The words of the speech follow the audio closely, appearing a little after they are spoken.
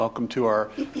Welcome to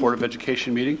our Board of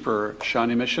Education meeting for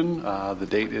Shawnee Mission. The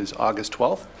date is August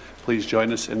 12th. Please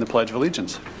join us in the Pledge of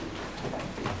Allegiance.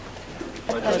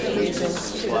 Pledge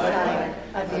allegiance to the flag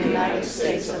of the United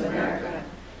States of America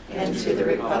and to the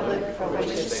republic for which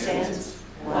it stands,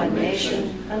 one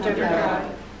nation, under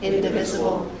God,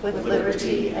 indivisible, with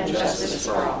liberty and justice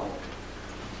for all.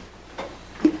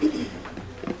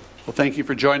 Well, thank you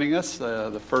for joining us.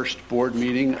 The first board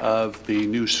meeting of the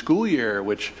new school year,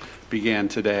 which began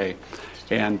today.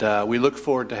 And we look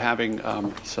forward to having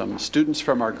some students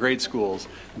from our grade schools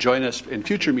join us in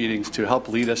future meetings to help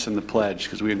lead us in the pledge,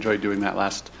 because we enjoyed doing that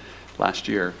last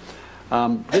year.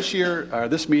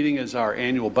 This meeting is our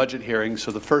annual budget hearing,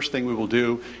 so the first thing we will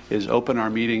do is open our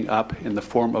meeting up in the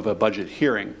form of a budget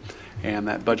hearing. And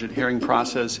that budget hearing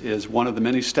process is one of the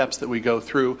many steps that we go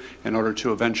through in order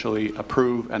to eventually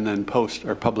approve and then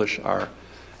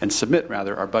submit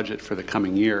our budget for the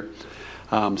coming year.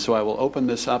 So I will open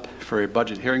this up for a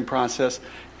budget hearing process,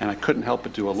 and I couldn't help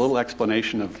but do a little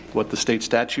explanation of what the state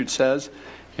statute says.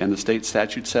 And the state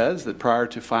statute says that prior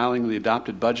to filing the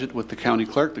adopted budget with the county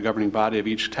clerk, the governing body of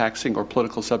each taxing or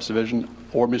political subdivision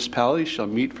or municipality shall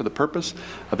meet for the purpose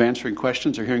of answering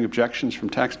questions or hearing objections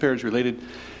from taxpayers related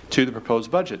to the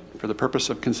proposed budget. For the purpose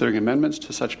of considering amendments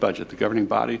to such budget, the governing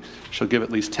body shall give at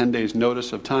least 10 days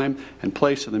notice of time and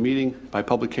place of the meeting by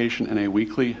publication in a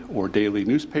weekly or daily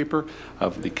newspaper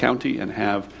of the county and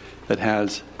that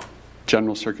has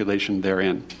general circulation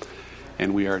therein.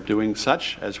 And we are doing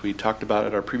such, as we talked about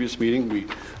at our previous meeting. We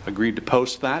agreed to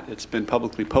post that. It's been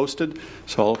publicly posted,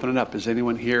 so I'll open it up. Is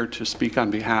anyone here to speak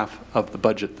on behalf of the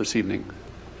budget this evening?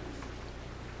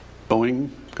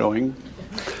 Going.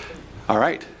 All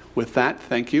right. With that,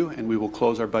 thank you, and we will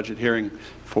close our budget hearing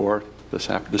for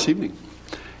this evening.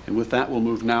 And with that, we'll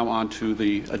move now on to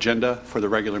the agenda for the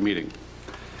regular meeting.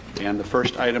 And the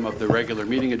first item of the regular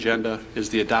meeting agenda is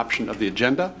the adoption of the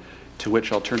agenda, to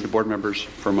which I'll turn to board members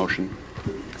for a motion.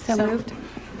 So moved.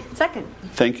 Second.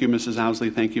 Thank you, Mrs. Owsley.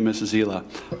 Thank you, Mrs. Zila.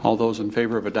 All those in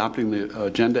favor of adopting the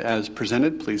agenda as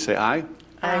presented, please say aye.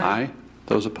 Aye.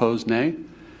 Those opposed, nay.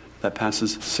 That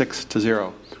passes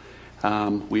 6-0.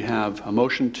 We have a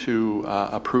motion to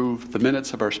approve the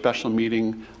minutes of our special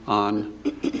meeting on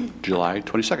July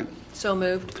 22nd. So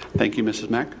moved. Thank you,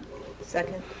 Mrs. Mack.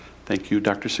 Second. Thank you,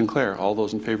 Dr. Sinclair. All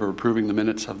those in favor of approving the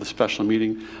minutes of the special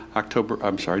meeting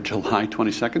July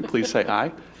 22nd, please say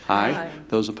aye. Aye.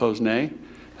 Those opposed, nay.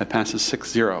 That passes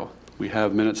 6-0. We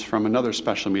have minutes from another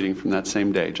special meeting from that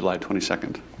same day, July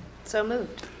 22nd. So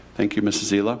moved. Thank you,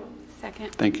 Mrs. Zila.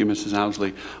 Second. Thank you, Mrs.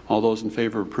 Owsley. All those in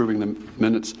favor of approving the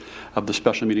minutes of the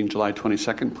special meeting July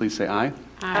 22nd, please say aye.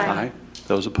 Aye.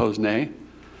 Those opposed, nay.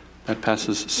 That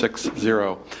passes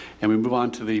 6-0. And we move on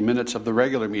to the minutes of the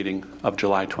regular meeting of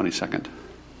July 22nd.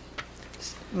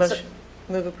 Motion.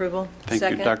 Move approval. Thank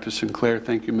Second. you, Dr. Sinclair.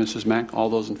 Thank you, Mrs. Mack. All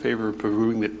those in favor of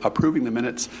approving the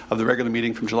minutes of the regular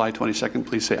meeting from July 22nd,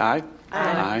 please say aye.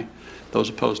 Aye. Those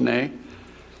opposed, nay.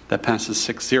 That passes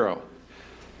 6-0.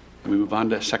 We move on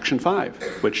to Section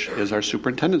 5, which is our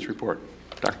superintendent's report.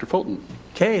 Dr. Fulton.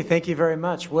 Okay, thank you very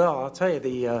much. Well, I'll tell you,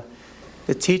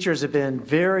 the teachers have been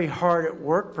very hard at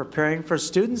work preparing for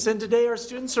students, and today our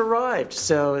students arrived.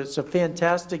 So it's a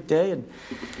fantastic day, and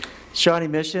Shawnee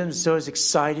Mission is always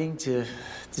exciting to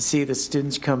see the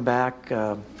students come back.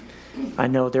 I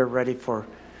know they're ready for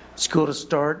school to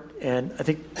start, and I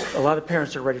think a lot of the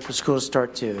parents are ready for school to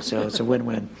start too, so it's a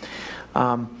win-win.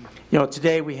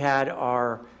 Today we had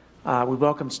we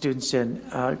welcomed students in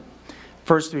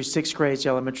first through sixth grades,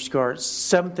 elementary school. Our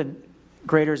seventh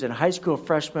graders and high school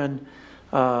freshmen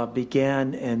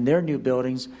began in their new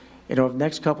buildings. And over the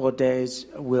next couple of days,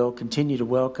 we'll continue to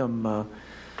welcome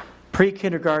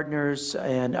pre-kindergartners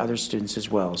and other students as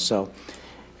well. So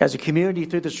as a community,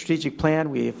 through the strategic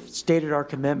plan, we've stated our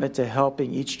commitment to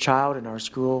helping each child in our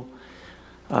school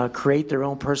create their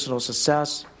own personal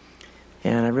success.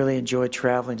 And I really enjoyed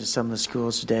traveling to some of the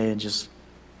schools today and just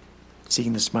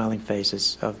seeing the smiling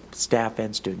faces of staff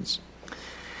and students.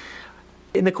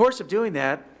 In the course of doing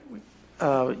that,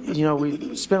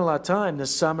 we spent a lot of time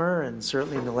this summer and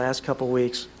certainly in the last couple of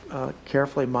weeks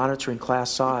carefully monitoring class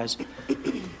size.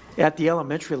 At the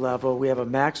elementary level, we have a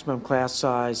maximum class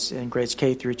size in grades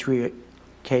K through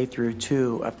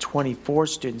 2 of 24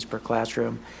 students per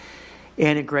classroom,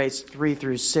 and in grades 3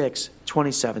 through 6,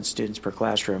 27 students per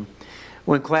classroom.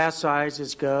 When class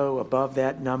sizes go above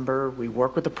that number, we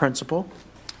work with the principal,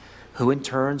 who in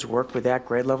turns work with that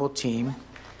grade level team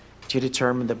to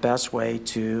determine the best way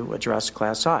to address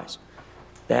class size.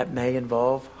 That may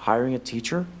involve hiring a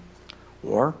teacher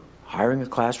or hiring a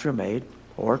classroom aide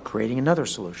or creating another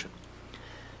solution.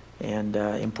 And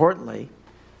importantly,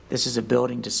 this is a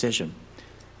building decision.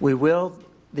 We will,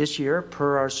 this year,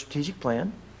 per our strategic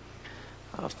plan,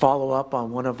 follow up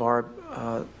on one of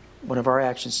our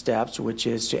action steps, which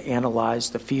is to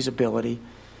analyze the feasibility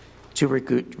to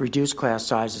reduce class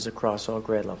sizes across all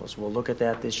grade levels. We'll look at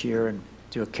that this year and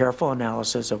do a careful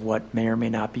analysis of what may or may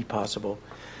not be possible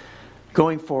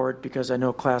going forward, because I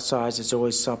know class size is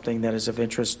always something that is of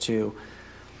interest to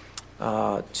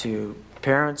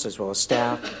parents as well as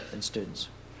staff and students.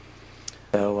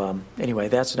 So anyway,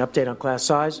 that's an update on class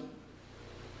size.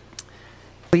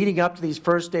 Leading up to these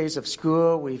first days of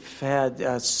school, we've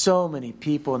had so many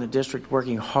people in the district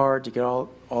working hard to get all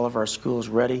of our schools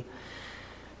ready.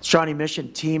 Shawnee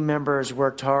Mission team members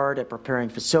worked hard at preparing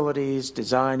facilities,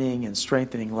 designing and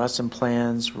strengthening lesson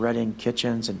plans, readying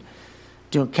kitchens, and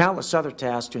doing countless other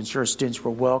tasks to ensure students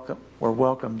were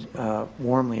welcomed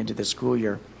warmly into the school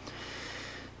year.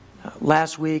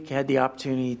 Last week, I had the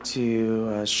opportunity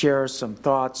to share some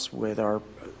thoughts with our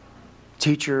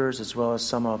teachers as well as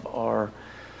some of our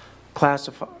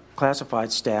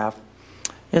classified staff.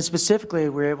 And specifically, we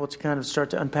were able to kind of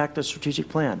start to unpack the strategic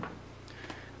plan.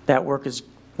 That work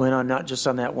went on not just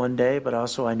on that one day, but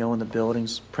also I know in the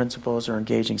buildings, principals are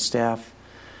engaging staff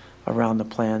around the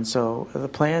plan. So the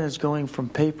plan is going from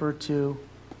paper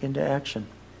into action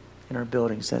in our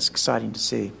buildings. That's exciting to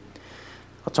see.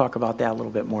 I'll talk about that a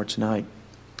little bit more tonight.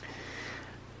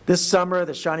 This summer,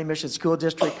 the Shawnee Mission School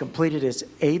District completed its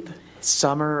 8th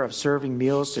summer of serving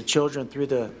meals to children through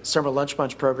the Summer Lunch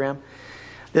Bunch program.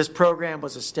 This program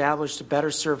was established to better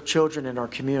serve children in our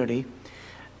community.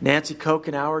 Nancy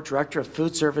Kokenauer, Director of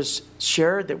Food Service,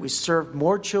 shared that we served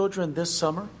more children this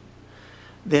summer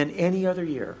than any other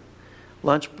year.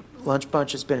 Lunch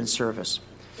Bunch has been in service.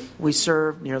 We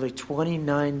served nearly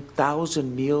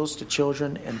 29,000 meals to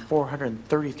children and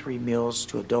 433 meals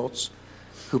to adults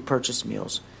who purchased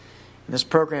meals. And this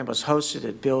program was hosted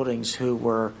at buildings who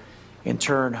were, in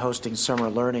turn, hosting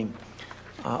summer learning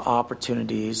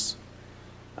opportunities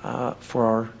for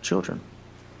our children.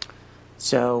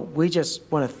 So we just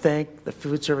want to thank the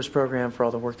food service program for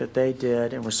all the work that they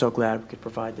did, and we're so glad we could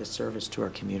provide this service to our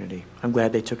community. I'm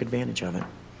glad they took advantage of it.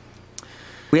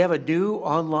 We have a new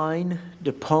online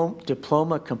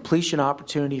diploma completion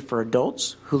opportunity for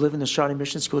adults who live in the Shawnee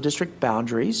Mission School District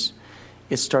boundaries.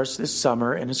 It starts this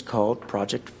summer and is called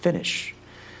Project Finish.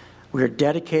 We are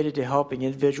dedicated to helping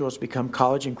individuals become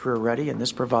college and career ready, and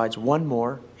this provides one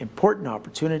more important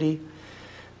opportunity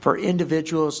for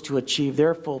individuals to achieve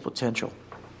their full potential.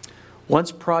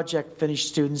 Once Project Finish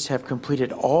students have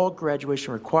completed all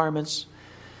graduation requirements,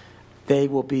 they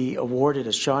will be awarded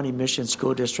a Shawnee Mission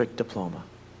School District diploma.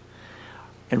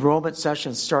 Enrollment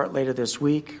sessions start later this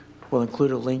week. We'll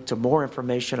include a link to more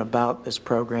information about this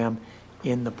program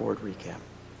in the board recap.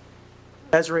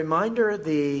 As a reminder,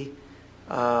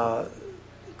 of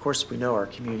course, we know our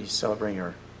community is celebrating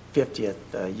our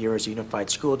 50th year as a unified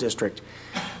school district,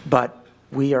 but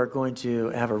we are going to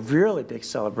have a really big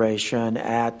celebration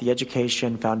at the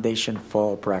Education Foundation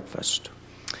Fall Breakfast.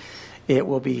 It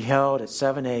will be held at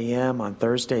 7 a.m. on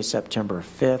Thursday, September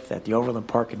 5th at the Overland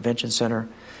Park Convention Center.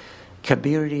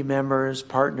 Community members,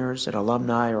 partners, and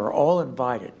alumni are all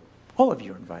invited. All of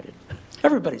you are invited.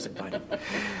 Everybody's invited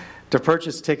to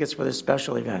purchase tickets for this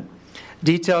special event.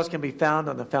 Details can be found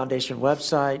on the Foundation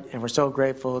website, and we're so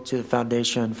grateful to the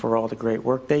Foundation for all the great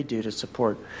work they do to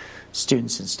support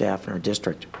students and staff in our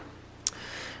district.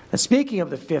 And speaking of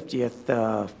the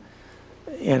 50th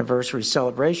anniversary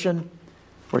celebration,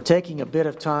 we're taking a bit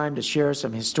of time to share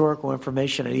some historical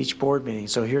information at each board meeting.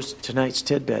 So here's tonight's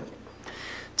tidbit.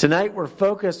 Tonight we're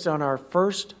focused on our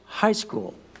first high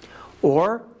school,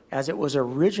 or as it was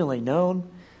originally known,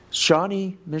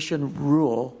 Shawnee Mission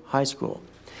Rural High School.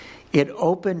 It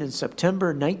opened in September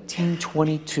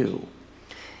 1922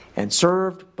 and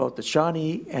served both the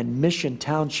Shawnee and Mission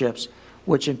townships,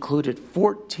 which included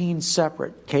 14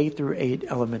 separate K-8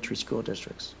 elementary school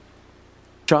districts.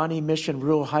 Shawnee Mission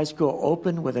Rural High School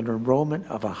opened with an enrollment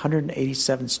of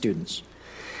 187 students.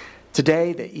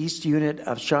 Today, the East Unit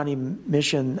of Shawnee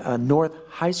Mission North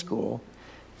High School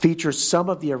features some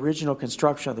of the original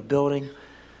construction of the building,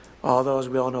 although, as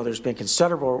we all know, there's been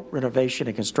considerable renovation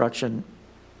and construction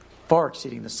far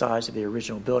exceeding the size of the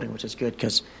original building, which is good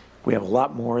because we have a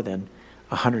lot more than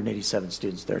 187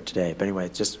 students there today. But anyway,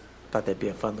 just thought that'd be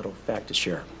a fun little fact to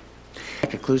share.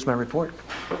 That concludes my report.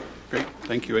 Great.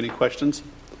 Thank you. Any questions?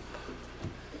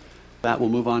 That will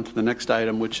move on to the next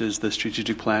item, which is the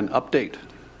strategic plan update.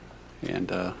 And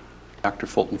Dr.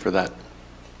 Fulton for that.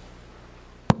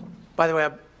 By the way,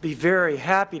 I'd be very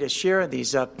happy to share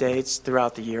these updates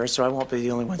throughout the year, so I won't be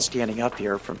the only one standing up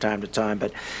here from time to time.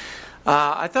 But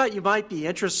I thought you might be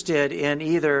interested in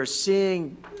either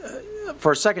seeing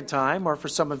for a second time, or for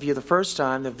some of you the first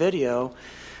time, the video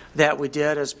that we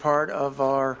did as part of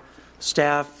our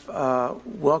staff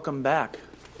welcome back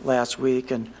last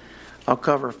week, and I'll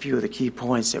cover a few of the key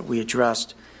points that we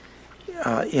addressed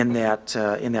in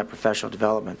that professional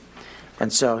development.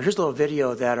 And so here's a little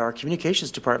video that our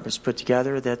communications department has put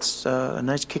together that's a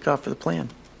nice kickoff for the plan.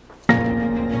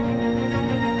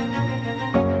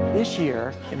 This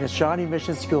year, in the Shawnee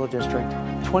Mission School District,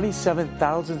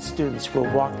 27,000 students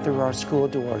will walk through our school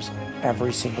doors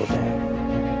every single day.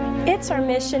 It's our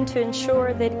mission to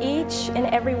ensure that each and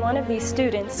every one of these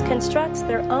students constructs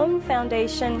their own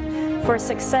foundation for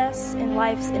success in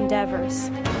life's endeavors.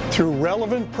 Through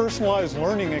relevant, personalized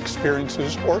learning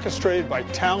experiences orchestrated by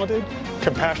talented,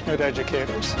 compassionate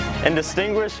educators. And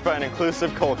distinguished by an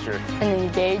inclusive culture. An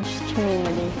engaged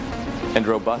community. And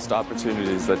robust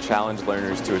opportunities that challenge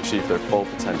learners to achieve their full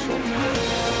potential.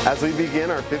 As we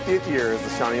begin our 50th year as the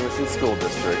Shawnee Mission School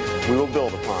District, we will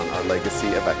build upon our legacy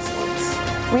of excellence.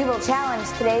 We will challenge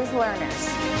today's learners.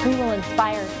 We will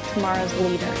inspire tomorrow's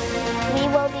leaders. We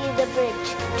will be the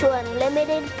bridge to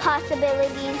unlimited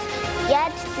possibilities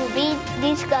yet to be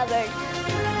discovered.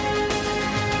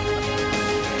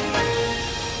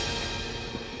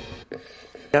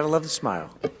 Gotta love the smile.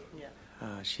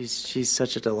 She's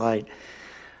such a delight.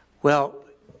 Well,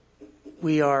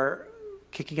 we are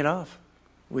kicking it off.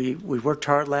 We worked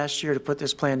hard last year to put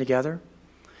this plan together.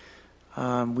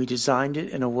 We designed it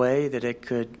in a way that it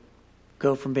could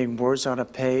go from being words on a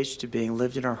page to being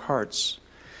lived in our hearts.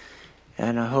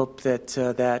 And I hope that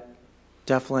that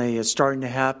definitely is starting to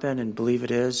happen, and believe it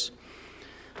is.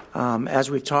 As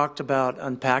we've talked about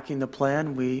unpacking the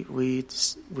plan, we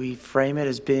frame it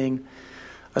as being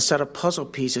a set of puzzle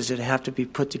pieces that have to be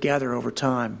put together over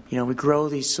time. You know, we grow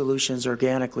these solutions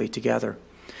organically together.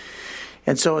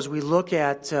 And so as we look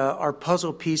at our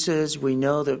puzzle pieces, we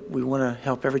know that we want to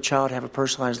help every child have a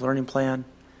personalized learning plan,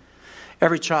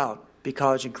 every child be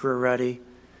college and career ready,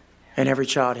 and every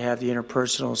child have the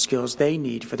interpersonal skills they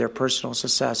need for their personal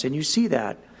success. And you see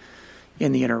that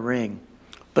in the inner ring.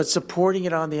 But supporting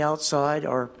it on the outside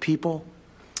are people,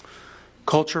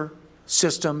 culture,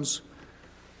 systems,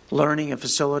 learning and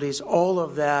facilities. All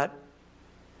of that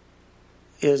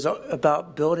is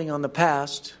about building on the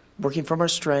past, working from our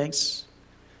strengths,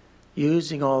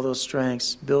 using all those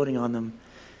strengths, building on them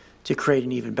to create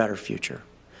an even better future.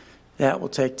 That will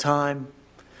take time.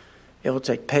 It will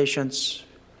take patience.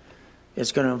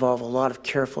 It's going to involve a lot of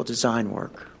careful design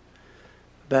work.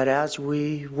 But as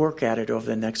we work at it over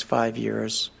the next 5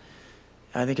 years,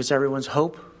 I think it's everyone's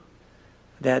hope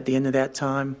that at the end of that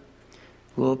time,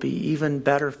 we'll be even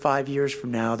better 5 years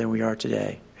from now than we are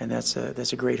today. And that's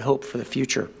a great hope for the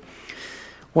future.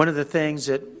 One of the things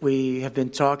that we have been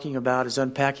talking about is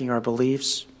unpacking our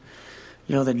beliefs.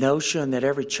 You know, the notion that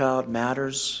every child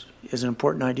matters is an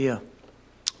important idea.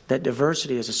 That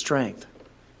diversity is a strength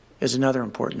is another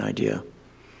important idea.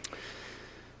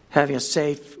 Having a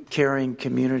safe, caring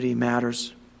community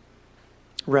matters.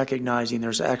 Recognizing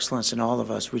there's excellence in all of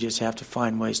us. We just have to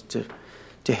find ways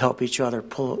to help each other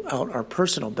pull out our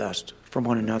personal best from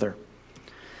one another.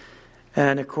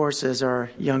 And of course, as our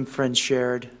young friend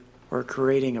shared, we're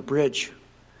creating a bridge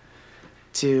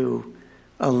to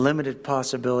unlimited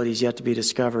possibilities yet to be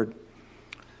discovered,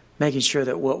 making sure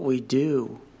that what we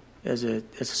do as a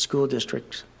school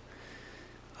district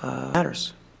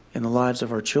matters in the lives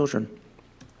of our children.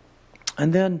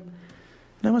 And then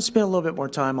I want to spend a little bit more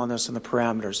time on this and the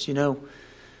parameters. You know,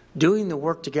 doing the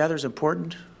work together is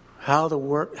important.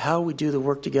 How we do the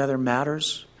work together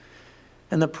matters.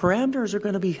 And the parameters are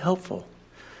going to be helpful.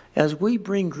 As we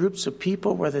bring groups of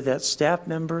people, whether that's staff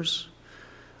members,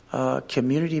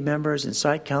 community members in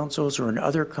site councils or in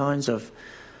other kinds of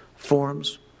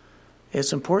forums,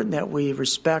 it's important that we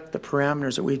respect the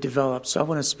parameters that we've developed. So I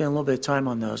want to spend a little bit of time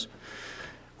on those.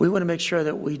 We want to make sure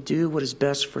that we do what is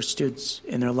best for students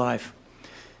in their life.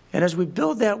 And as we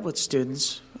build that with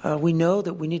students, we know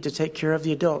that we need to take care of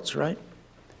the adults, right?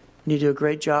 We need to do a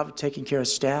great job of taking care of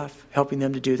staff, helping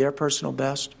them to do their personal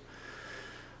best.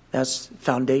 That's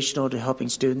foundational to helping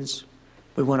students.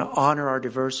 We want to honor our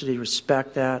diversity,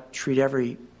 respect that, treat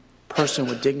every person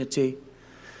with dignity,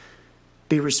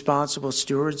 be responsible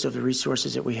stewards of the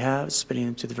resources that we have, spending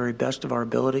them to the very best of our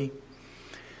ability.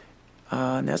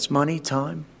 And that's money,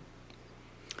 time.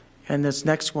 And this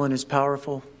next one is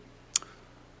powerful.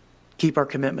 Keep our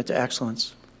commitment to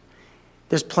excellence.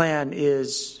 This plan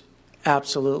is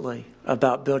absolutely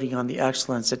about building on the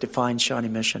excellence that defines Shawnee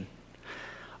Mission.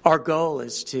 Our goal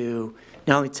is to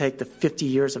not only take the 50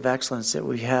 years of excellence that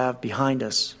we have behind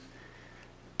us,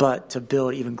 but to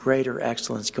build even greater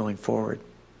excellence going forward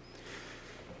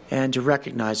and to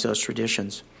recognize those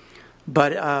traditions.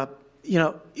 But,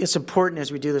 it's important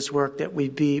as we do this work that we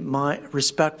be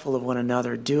respectful of one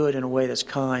another, do it in a way that's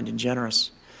kind and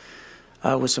generous,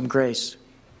 with some grace,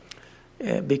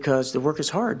 because the work is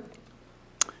hard.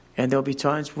 And there'll be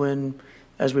times when,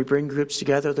 as we bring groups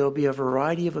together, there'll be a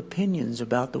variety of opinions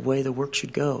about the way the work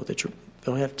should go.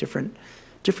 They'll have different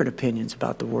opinions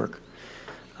about the work.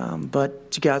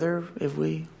 But together, if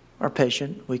we are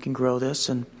patient, we can grow this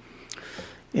and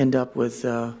end up with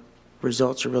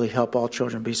results that really help all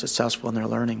children be successful in their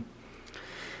learning.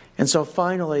 And so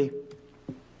finally,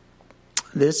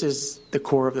 this is the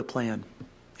core of the plan.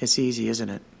 It's easy, isn't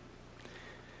it?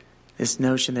 This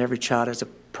notion that every child has a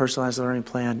personalized learning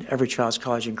plan, every child's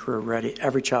college and career ready,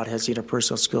 every child has the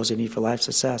interpersonal skills they need for life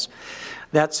success.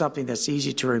 That's something that's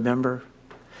easy to remember.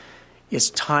 It's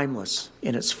timeless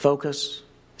in its focus.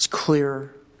 It's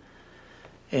clear.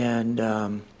 And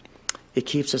it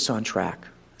keeps us on track.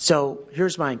 So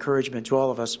here's my encouragement to all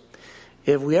of us.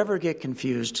 If we ever get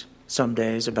confused some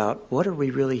days about what are we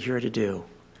really here to do,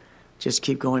 just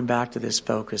keep going back to this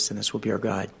focus, and this will be our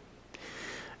guide.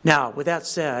 Now, with that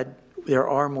said, there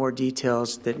are more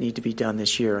details that need to be done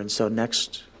this year. And so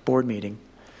next board meeting,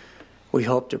 we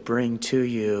hope to bring to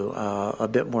you a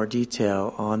bit more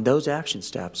detail on those action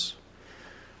steps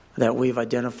that we've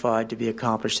identified to be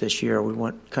accomplished this year. We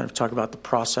want to kind of talk about the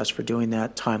process for doing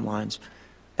that, timelines,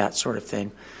 that sort of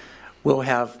thing. We'll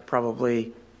have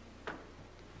probably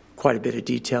quite a bit of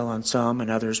detail on some, and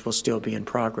others will still be in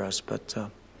progress. But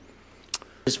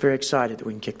just very excited that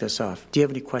we can kick this off. Do you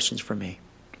have any questions for me?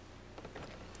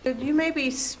 Could you maybe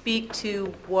speak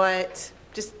to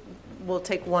we'll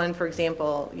take one, for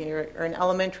example, you're an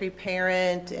elementary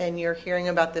parent and you're hearing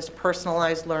about this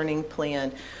personalized learning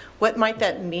plan. What might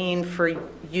that mean for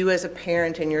you as a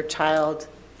parent and your child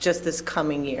just this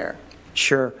coming year?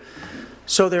 Sure.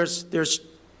 So there's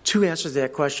two answers to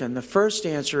that question. The first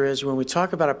answer is when we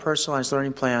talk about a personalized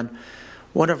learning plan,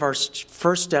 one of our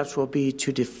first steps will be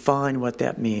to define what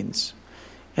that means.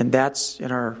 And that's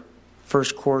in our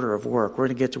first quarter of work. We're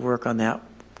going to get to work on that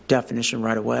definition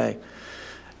right away.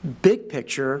 Big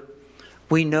picture,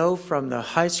 we know from the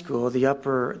high school, the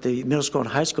middle school and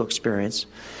high school experience,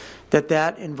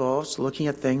 that involves looking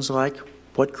at things like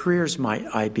what careers might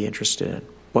I be interested in?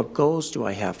 What goals do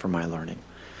I have for my learning?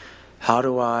 How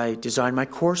do I design my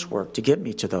coursework to get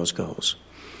me to those goals?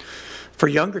 For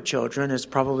younger children, it's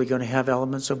probably going to have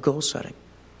elements of goal setting.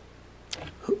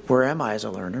 Where am I as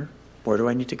a learner? Where do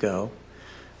I need to go?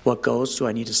 What goals do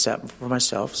I need to set for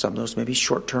myself? Some of those may be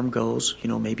short-term goals,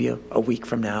 maybe a week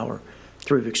from now or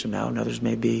 3 weeks from now, and others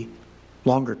may be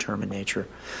longer term in nature.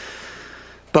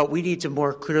 But we need to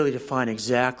more clearly define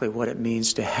exactly what it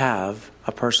means to have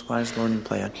a personalized learning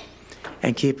plan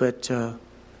and keep it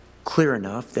clear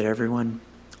enough that everyone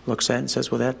looks at it and says,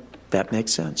 well, that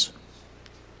makes sense.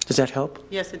 Does that help?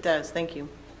 Yes, it does. Thank you.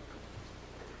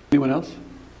 Anyone else?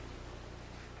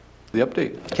 The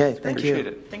update. Okay, thank you. Appreciate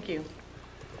it. Thank you.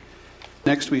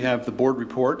 Next, we have the board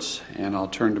reports, and I'll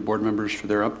turn to board members for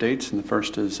their updates. And the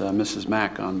first is Mrs.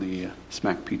 Mack on the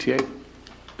SMAC PTA.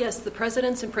 Yes, the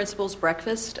President's and Principals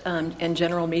Breakfast and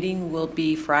General Meeting will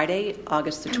be Friday,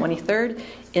 August the 23rd,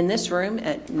 in this room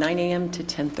at 9 a.m. to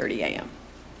 10:30 a.m.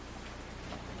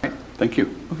 Thank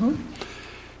you.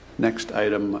 Next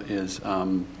item is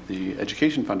the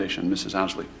Education Foundation. Mrs.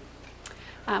 Owsley.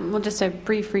 Well, just a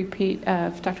brief repeat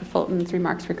of Dr. Fulton's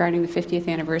remarks regarding the 50th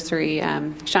anniversary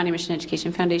Shawnee Mission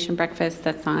Education Foundation breakfast.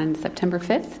 That's on September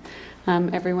 5th.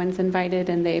 Everyone's invited,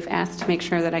 and they've asked to make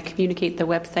sure that I communicate. The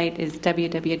website is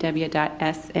www.smef.org,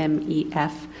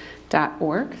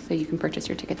 so you can purchase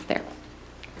your tickets there.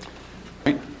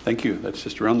 Great. Thank you. That's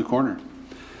just around the corner.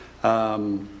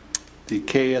 The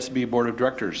KASB Board of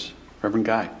Directors, Reverend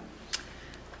Guy.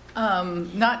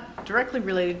 Not directly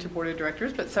related to Board of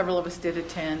Directors, but several of us did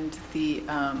attend the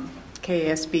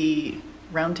KASB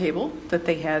roundtable that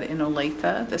they had in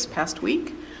Olathe this past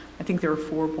week. I think there were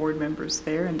 4 board members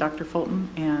there and Dr. Fulton,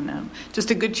 and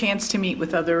just a good chance to meet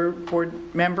with other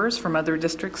board members from other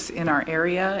districts in our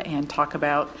area and talk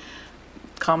about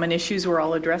common issues we're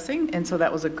all addressing. And so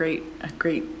that was a great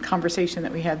conversation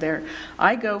that we had there.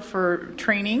 I go for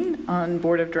training on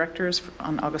Board of Directors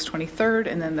on August 23rd,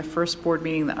 and then the first board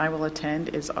meeting that I will attend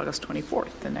is August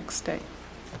 24th, the next day.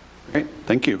 Great,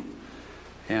 thank you.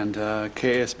 And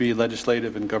KASB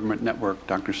Legislative and Government Network,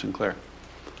 Dr. Sinclair.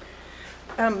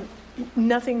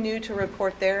 Nothing new to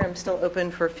report there. I'm still open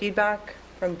for feedback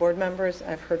from board members.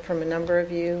 I've heard from a number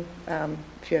of you.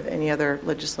 If you have any other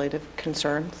legislative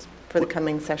concerns for the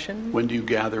coming session. When do you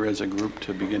gather as a group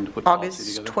to begin to put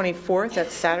policy together? August 24th,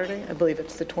 that's Saturday. I believe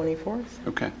it's the 24th.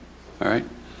 Okay. All right.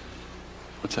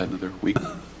 What's that, another week?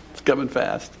 It's coming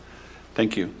fast.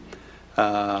 Thank you.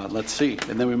 Let's see.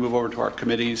 And then we move over to our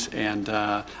committees and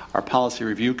our Policy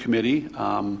Review Committee.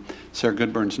 Sarah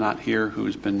Goodburn's not here,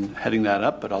 who's been heading that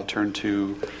up, but I'll turn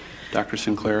to Dr.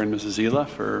 Sinclair and Mrs. Zila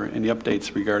for any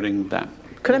updates regarding that.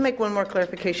 Could I make one more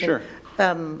clarification? Sure.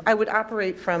 I would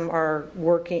operate from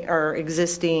our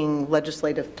existing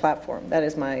legislative platform. That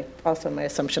is also my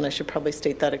assumption. I should probably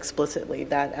state that explicitly,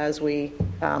 that as we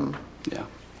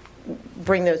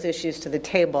bring those issues to the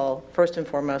table, first and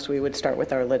foremost, we would start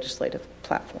with our legislative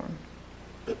platform.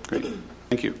 Great.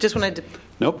 Thank you. Just wanted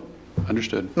to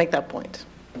Understood. Make that point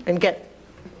and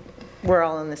we're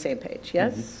all on the same page.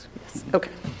 Yes? Mm-hmm. Yes.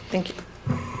 Okay. Thank you.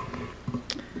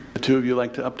 The two of you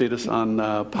like to update us on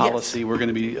policy. Yes. We're going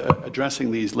to be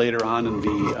addressing these later on in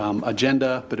the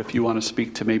agenda, but if you want to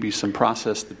speak to maybe some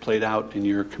process that played out in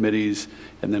your committees,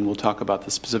 and then we'll talk about the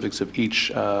specifics of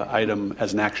each item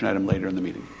as an action item later in the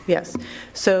meeting. Yes.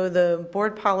 So the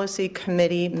Board Policy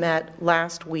Committee met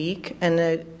last week, and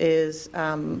it is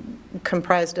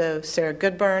comprised of Sarah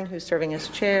Goodburn, who's serving as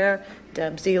chair,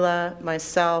 Deb Zila,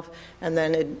 myself, and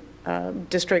then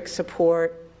district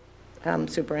support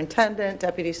superintendent,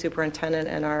 deputy superintendent,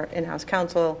 and our in-house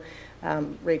counsel,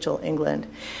 Rachel England.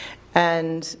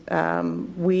 And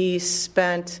we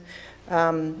spent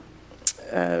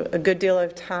a good deal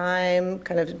of time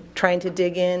kind of trying to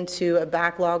dig into a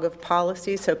backlog of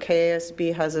policies. So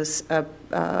KASB has a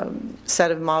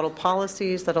set of model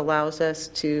policies that allows us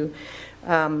to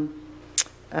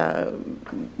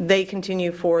they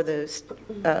continue for the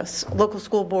local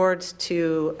school boards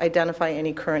to identify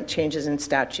any current changes in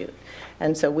statute.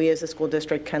 And so we as a school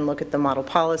district can look at the model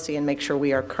policy and make sure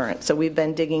we are current. So we've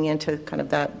been digging into kind of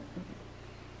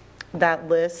that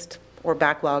list or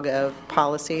backlog of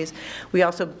policies. We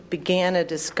also began a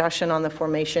discussion on the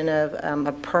formation of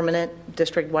a permanent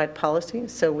district-wide policy.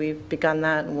 So we've begun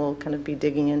that, and we'll kind of be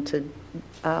digging into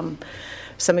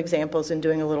some examples and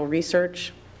doing a little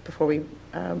research before we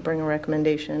bring a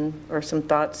recommendation or some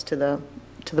thoughts to the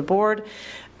board.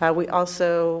 We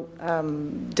also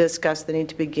discussed the need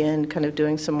to begin kind of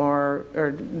doing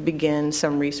begin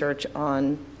some research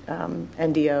on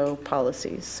NDO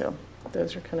policies. So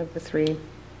those are kind of the three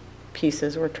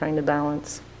pieces we're trying to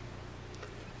balance.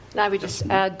 And I would just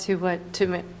add to what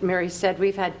Mary said.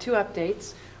 We've had two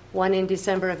updates. One in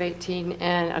December of 18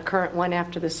 and a current one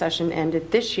after the session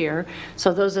ended this year.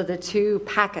 So those are the two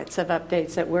packets of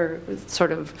updates that we're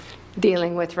sort of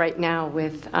dealing with right now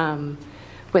with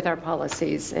our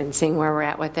policies and seeing where we're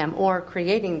at with them, or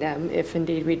creating them if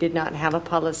indeed we did not have a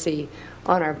policy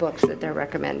on our books that they're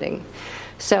recommending.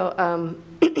 So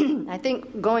I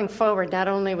think going forward, not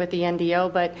only with the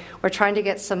NDO, but we're trying to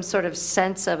get some sort of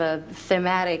sense of a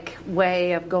thematic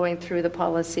way of going through the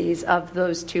policies of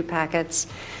those two packets.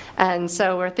 And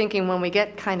so we're thinking when we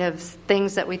get kind of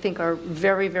things that we think are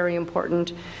very, very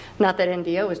important, not that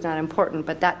NDO is not important,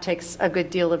 but that takes a good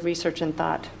deal of research and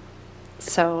thought.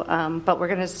 So, but we're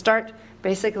going to start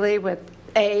basically with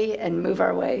A and move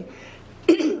our way,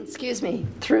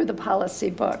 through the policy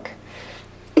book.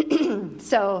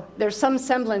 So there's some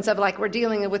semblance of like we're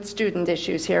dealing with student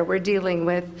issues here. We're dealing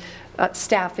with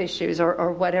staff issues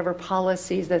or whatever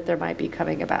policies that there might be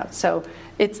coming about. So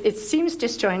it seems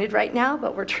disjointed right now,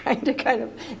 but we're trying to kind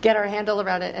of get our handle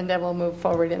around it, and then we'll move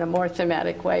forward in a more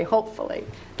thematic way, hopefully.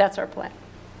 That's our plan.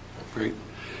 Great.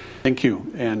 Thank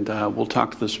you. And we'll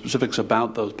talk to the specifics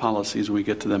about those policies when we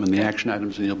get to them in the action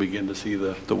items, and you'll begin to see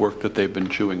the work that they've been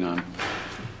chewing on.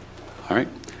 All right.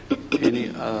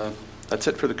 That's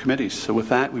it for the committees. So with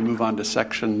that, we move on to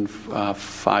section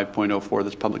 5.04,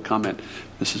 this public comment.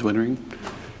 Mrs. Wintering?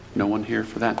 No one here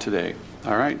for that today.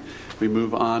 All right. We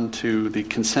move on to the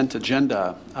consent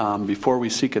agenda. Before we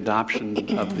seek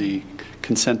adoption of the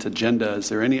consent agenda, is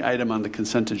there any item on the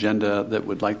consent agenda that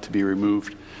would like to be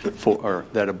removed or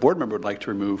that a board member would like to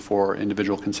remove for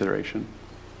individual consideration?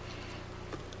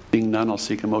 Being none, I'll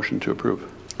seek a motion to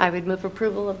approve. I would move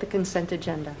approval of the consent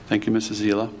agenda. Thank you, Mrs.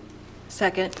 Zila.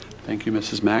 Second. Thank you,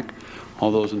 Mrs. Mack.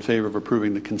 All those in favor of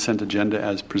approving the consent agenda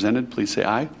as presented, please say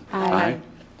aye. Aye.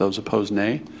 Those opposed,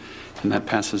 nay. And that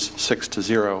passes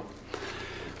 6-0.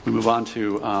 We move on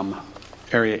to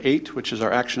Area 8, which is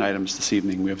our action items this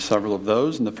evening. We have several of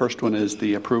those, and the first one is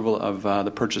the approval of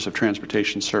the purchase of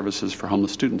transportation services for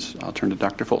homeless students. I'll turn to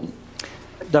Dr. Fulton.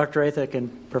 Dr. Atha can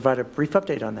provide a brief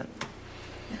update on that.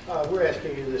 We're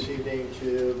asking you this evening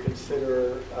to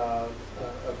consider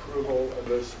approval of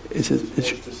this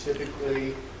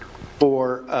specifically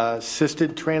for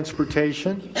assisted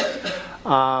transportation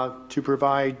to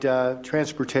provide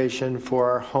transportation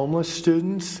for our homeless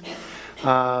students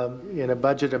in a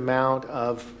budget amount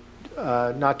of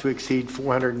not to exceed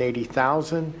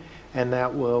 $480,000. and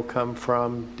that will come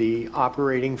from the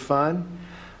operating fund.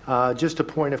 Just a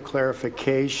point of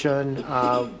clarification,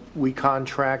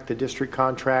 the district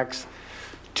contracts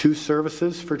 2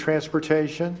 services for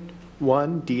transportation.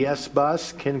 One, DS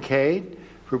Bus Kincaid,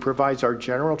 who provides our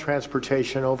general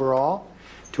transportation overall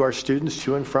to our students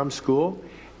to and from school,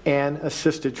 and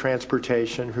Assisted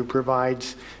Transportation, who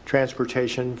provides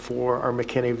transportation for our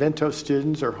McKinney-Vento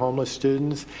students or homeless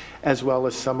students, as well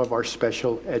as some of our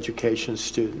special education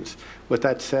students. With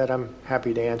that said, I'm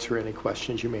happy to answer any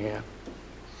questions you may have.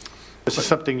 This is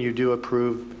something you do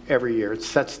approve every year. It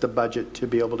sets the budget to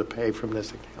be able to pay from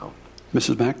this account.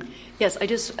 Mrs. Mack? Yes, I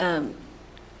just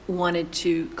wanted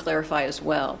to clarify as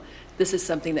well. This is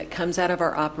something that comes out of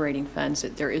our operating funds,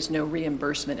 that there is no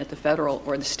reimbursement at the federal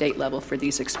or the state level for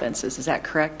these expenses. Is that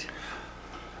correct?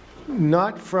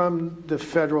 Not from the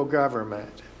federal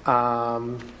government.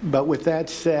 But with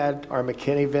that said, our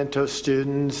McKinney-Vento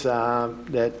students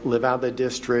that live out of the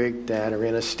district, that are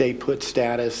in a state put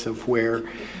status of where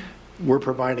we're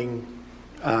providing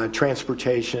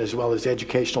transportation as well as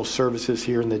educational services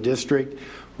here in the district,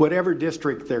 whatever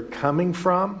district they're coming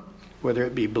from, whether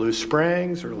it be Blue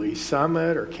Springs or Lee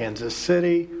Summit or Kansas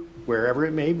City, wherever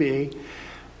it may be,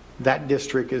 that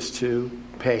district is to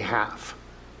pay half.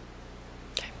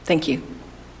 Okay. Thank you.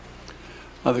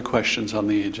 Other questions on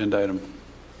the agenda item?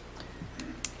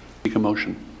 Make a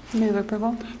motion. Move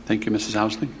approval. Thank you, Mrs.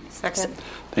 Ousley. Second.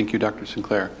 Thank you, Dr.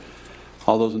 Sinclair.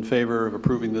 All those in favor of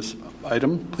approving this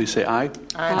item, please say aye.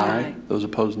 Aye. Those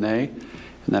opposed, nay.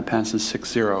 And that passes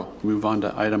 6-0. Move on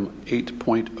to item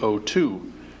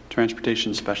 8.02,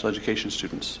 Transportation Special Education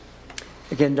Students.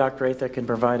 Again, Dr. Atha can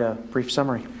provide a brief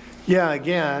summary. Yeah,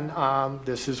 again,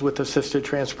 this is with assisted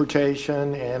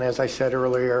transportation, and as I said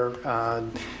earlier,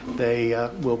 they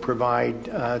will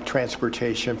provide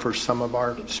transportation for some of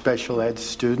our special ed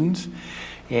students.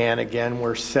 And again,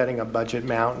 we're setting a budget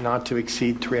amount not to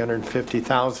exceed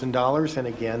 $350,000, and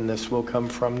again, this will come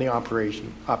from the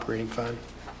operating fund.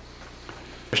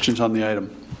 Questions on the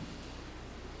item?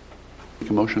 Make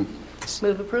a motion.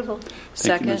 Move approval.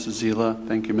 Thank you, Mrs. Zila.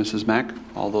 Thank you, Mrs. Mack.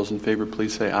 All those in favor,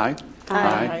 please say aye.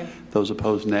 Aye. Those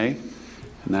opposed, nay.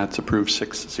 And that's approved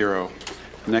 6-0.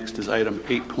 Next is item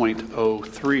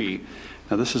 8.03.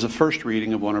 Now, this is a first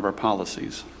reading of one of our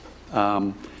policies.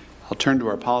 I'll turn to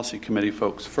our policy committee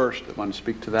folks first. I want to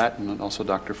speak to that, and also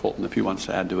Dr. Fulton, if he wants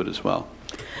to add to it as well.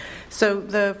 So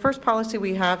the first policy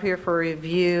we have here for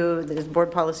review is Board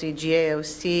Policy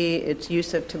GAOC. It's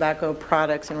use of tobacco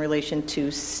products in relation to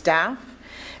staff.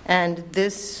 And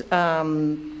this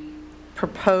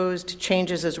proposed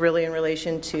changes is really in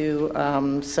relation to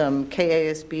some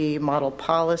KASB model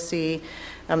policy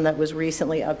that was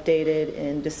recently updated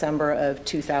in December of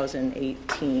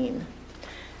 2018.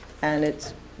 And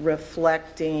it's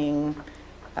reflecting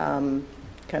kind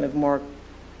of more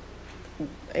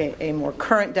a more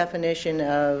current definition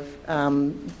of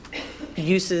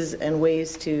uses and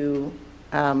ways to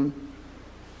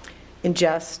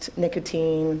ingest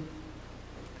nicotine.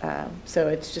 So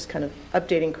it's just kind of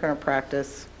updating current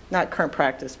practice, not current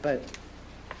practice, but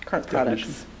current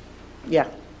products. Yeah.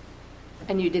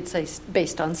 And you did say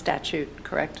based on statute,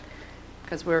 correct?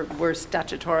 Because we're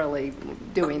statutorily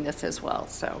doing this as well.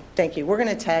 So thank you. We're going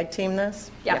to tag team this.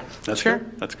 Yeah. That's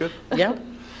good. That's good. Yeah.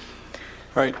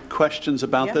 All right, questions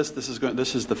about this? This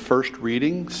is the first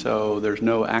reading, so there's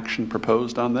no action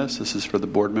proposed on this. This is for the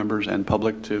board members and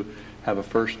public to have a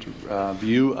first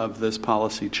view of this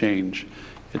policy change.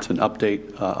 It's an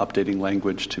updating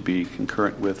language to be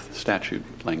concurrent with statute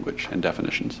language and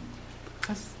definitions.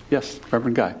 Yes,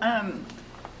 Reverend Guy.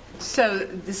 So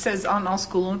this says on all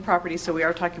school-owned property, so we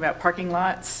are talking about parking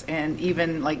lots and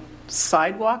even like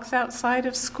sidewalks outside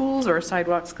of schools, or are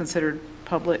sidewalks considered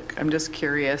public? I'm just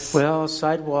curious. Well,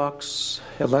 sidewalks,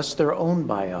 unless they're owned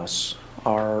by us,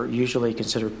 are usually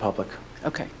considered public.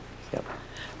 Okay. Yep.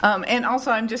 And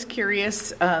also, I'm just curious.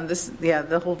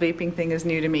 The whole vaping thing is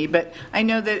new to me, but I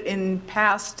know that in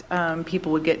past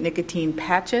people would get nicotine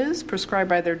patches prescribed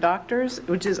by their doctors,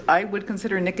 which is I would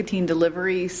consider a nicotine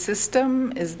delivery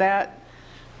system. Is that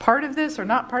part of this or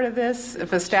not part of this?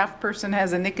 If a staff person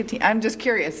has a nicotine, I'm just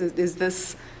curious. Is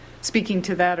this speaking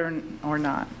to that or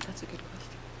not? That's a good question.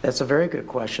 That's a very good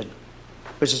question,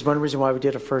 which is one reason why we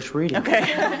did a first reading.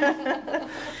 Okay.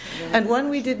 And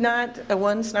one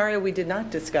scenario we did not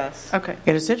discuss. Okay.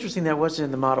 And it's interesting that wasn't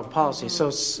in the model policy.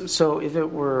 Mm-hmm. So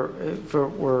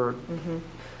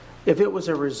if it was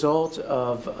a result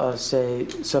of say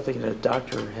something that a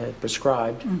doctor had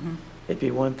prescribed, it'd be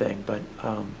one thing. But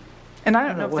and I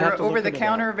don't know if they're over the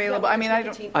counter available. I mean, I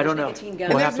don't know.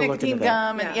 We'll have to look into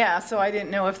that. Gum, and so I didn't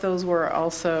know if those were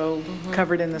also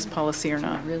covered in this policy or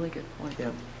not. Really good point.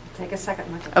 Yeah. Take a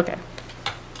second look. Okay.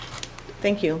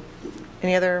 Thank you.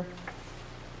 Any other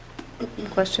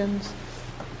questions?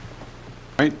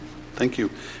 All right, thank you.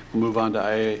 We'll move on to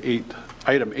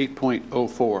item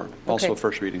 8.04, also Okay.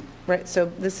 first reading. Right,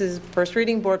 so this is first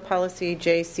reading board policy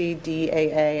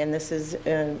JCDAA, and this is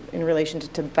in relation to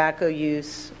tobacco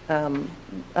use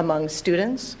among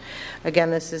students. Again,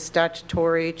 this is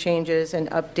statutory changes and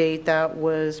update that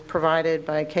was provided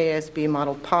by KSB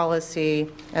model policy,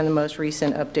 and the most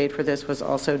recent update for this was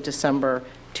also December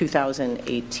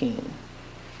 2018.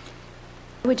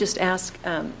 I would just ask,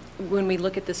 when we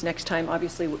look at this next time,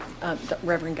 obviously the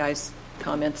Reverend Guy's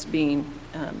comments being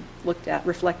looked at,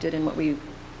 reflected in what we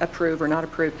approve or not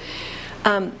approve.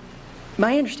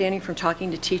 My understanding from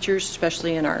talking to teachers,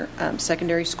 especially in our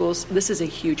secondary schools, this is a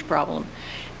huge problem.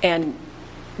 And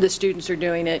the students are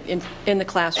doing it in the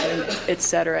classroom, et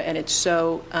cetera, and it's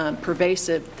so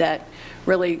pervasive that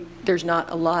really there's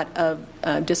not a lot of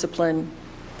discipline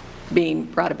being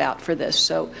brought about for this.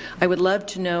 So I would love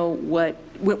to know what,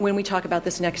 when we talk about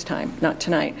this next time, not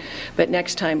tonight, but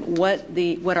next time,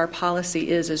 what our policy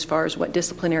is as far as what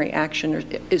disciplinary action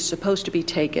is supposed to be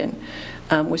taken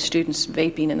with students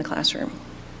vaping in the classroom.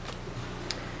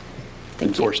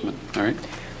 Enforcement, all right.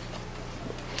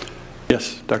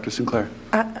 Yes, Dr. Sinclair.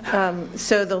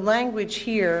 So the language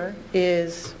here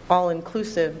is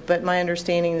all-inclusive, but my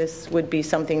understanding this would be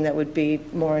something that would be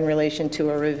more in relation to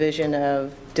a revision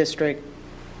of district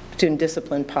student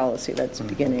discipline policy that's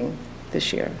beginning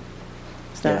this year.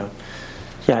 Yeah.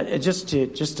 Just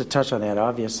to touch on that,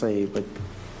 obviously it would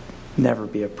never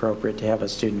be appropriate to have a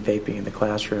student vaping in the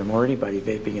classroom or anybody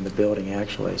vaping in the building,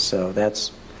 actually. So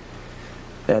that's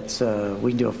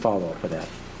we can do a follow-up with that.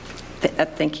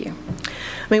 Thank you.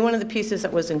 I mean, one of the pieces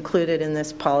that was included in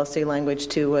this policy language,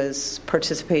 too, was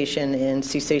participation in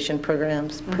cessation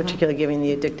programs, particularly given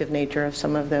the addictive nature of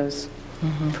some of those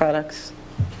products.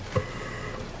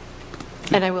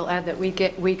 And I will add that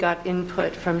we got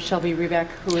input from Shelby Rebeck,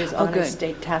 who is on a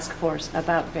state task force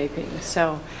about vaping.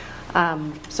 So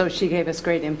she gave us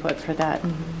great input for that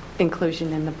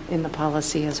inclusion in the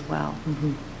policy as well.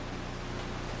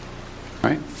 All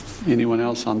right. Anyone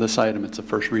else on this item? It's a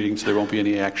first reading, so there won't be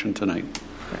any action tonight.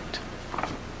 Correct.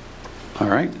 All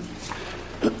right.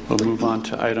 We'll move on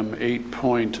to item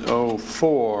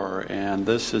 8.04, and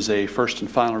this is a first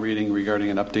and final reading regarding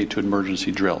an update to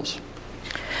emergency drills.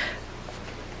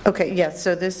 Okay, yes,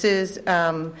 so this is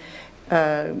policy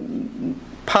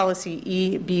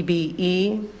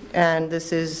EBBE, and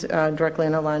this is directly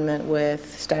in alignment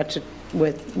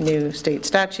with new state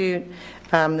statute.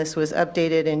 This was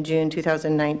updated in June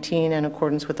 2019 in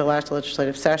accordance with the last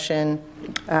legislative session.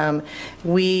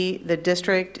 The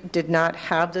district did not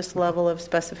have this level of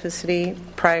specificity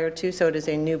prior to, so it is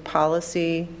a new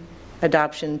policy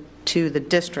adoption to the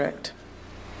district.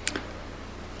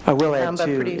 I will add but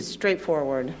too, pretty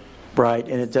straightforward. Right,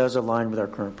 and it does align with our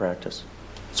current practice.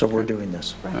 So we're doing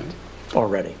this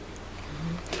already.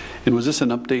 And was this an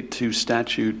update to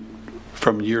statute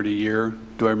from year to year?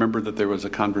 Do I remember that there was a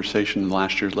conversation in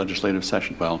last year's legislative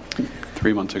session,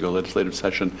 3 months ago legislative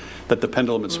session, that the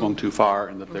pendulum had swung too far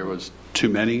and that there was too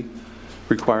many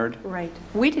required? Right.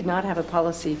 We did not have a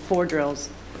policy for drills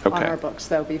on our books,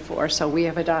 though, before. So we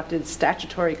have adopted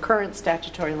current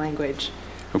statutory language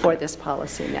for this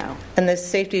policy now. And the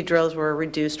safety drills were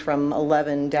reduced from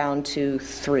 11 down to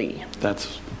 3. That's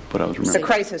what I was remembering. The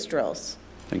crisis drills.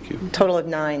 Thank you. Total of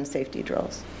 9 safety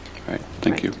drills. All right.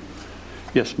 Thank you.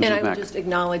 Yes, Mrs. And I Mack. would just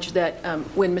acknowledge that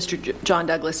when Mr. John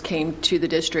Douglas came to the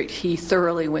district, he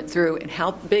thoroughly went through, and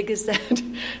how big is that?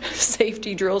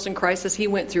 Safety drills and crisis. He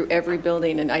went through every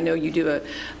building, and I know you do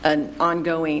an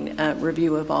ongoing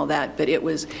review of all that, but it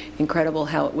was incredible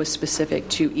how it was specific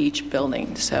to each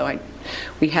building. So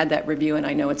we had that review, and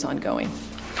I know it's ongoing.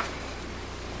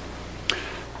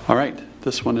 All right.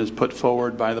 This one is put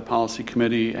forward by the Policy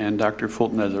Committee and Dr.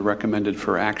 Fulton as a recommended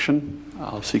for action.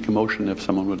 I'll seek a motion if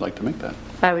someone would like to make that.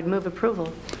 I would move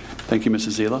approval. Thank you,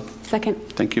 Mrs. Zila. Second.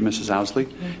 Thank you, Mrs. Owsley.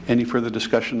 Any further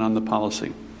discussion on the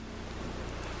policy?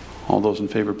 All those in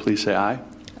favor, please say aye.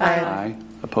 Aye.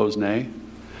 Opposed, nay. And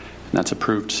that's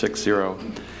approved 6-0.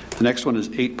 The next one is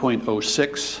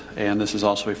 8.06, and this is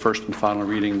also a first and final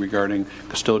reading regarding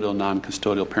custodial,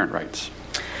 non-custodial parent rights.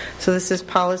 So this is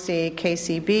policy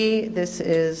KCB. This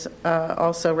is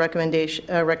also a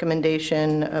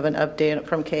recommendation of an update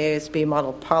from KASB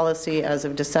model policy as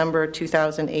of December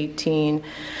 2018.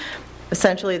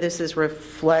 Essentially, this is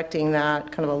reflecting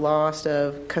that kind of a loss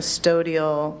of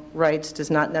custodial rights does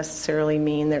not necessarily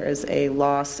mean there is a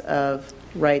loss of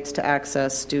rights to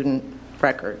access student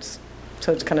records.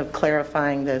 So it's kind of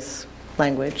clarifying this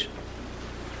language.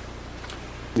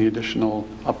 Any additional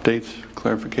updates,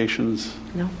 clarifications?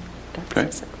 No. Okay.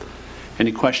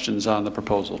 Any questions on the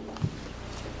proposal?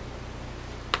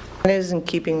 It is in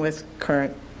keeping with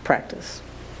current practice.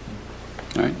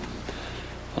 All right.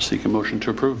 I'll seek a motion to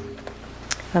approve.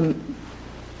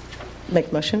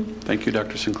 Make motion. Thank you,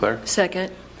 Dr. Sinclair.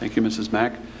 Second. Thank you, Mrs.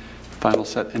 Mack. Final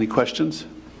set. Any questions?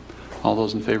 All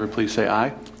those in favor, please say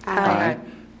aye. Aye.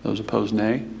 Those opposed,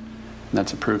 nay. And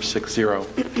that's approved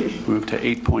 6-0. Move to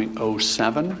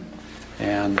 8.07,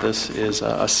 and this is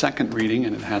a second reading,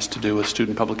 and it has to do with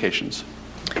student publications.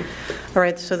 All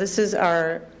right, so this is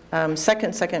our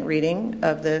second reading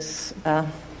of this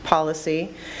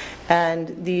policy,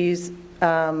 and these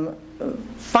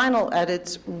final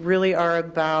edits really are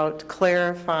about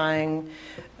clarifying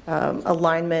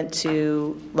alignment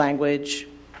to language,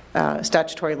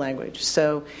 statutory language.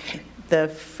 So the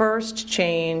first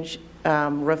change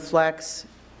reflects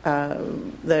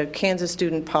the Kansas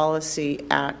Student Policy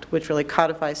Act, which really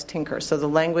codifies Tinker. So the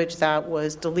language that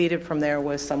was deleted from there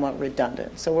was somewhat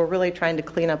redundant. So we're really trying to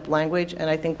clean up language, and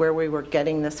I think where we were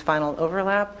getting this final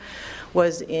overlap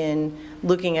was in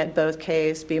looking at both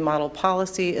KASB model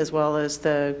policy as well as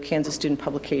the Kansas Student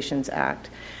Publications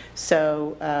Act.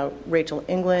 So Rachel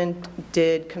England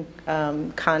did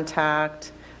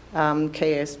contact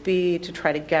KASB to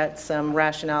try to get some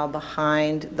rationale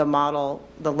behind the model,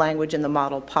 the language in the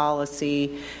model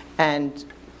policy, and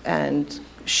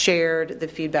shared the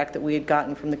feedback that we had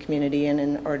gotten from the community and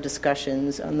in our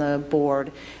discussions on the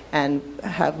board, and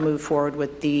have moved forward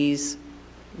with these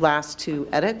last two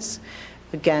edits,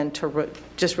 again, to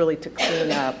just really to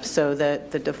clean up so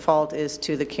that the default is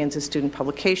to the Kansas Student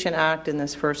Publication Act in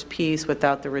this first piece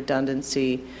without the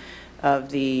redundancy of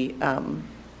the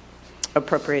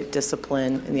appropriate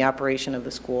discipline in the operation of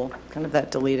the school, kind of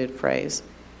that deleted phrase.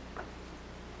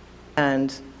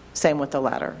 And same with the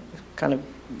latter, kind of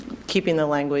keeping the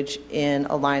language in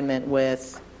alignment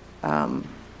with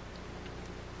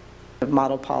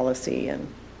model policy.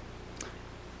 And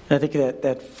I think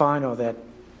that final, that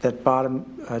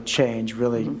bottom change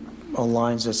really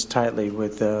aligns us tightly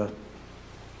with the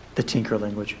Tinker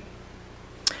language.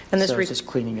 And this so it's just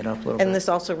cleaning it up a little bit. And this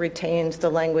also retains the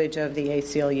language of the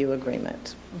ACLU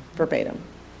agreement, verbatim.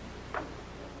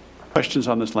 Questions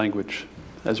on this language?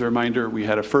 As a reminder, we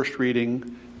had a first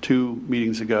reading 2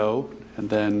 meetings ago, and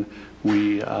then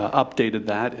we updated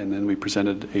that, and then we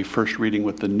presented a first reading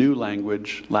with the new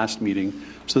language last meeting.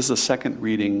 So this is a second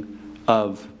reading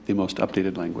of the most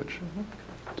updated language.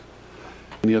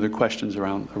 Any other questions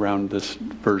around this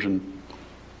version?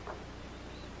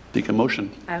 Seek a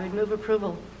motion. I would move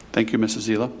approval. Thank you, Mrs.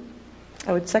 Zila.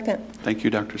 I would second. Thank you,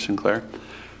 Dr. Sinclair.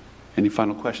 Any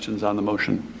final questions on the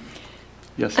motion?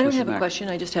 Yes, I don't Mrs. have Mack. a question.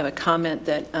 I just have a comment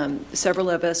that several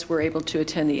of us were able to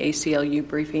attend the ACLU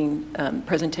briefing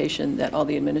presentation that all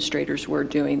the administrators were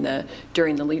doing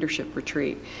during the leadership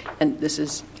retreat. And this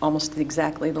is almost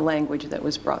exactly the language that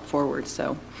was brought forward.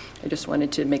 So I just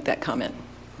wanted to make that comment.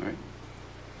 All right.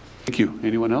 Thank you.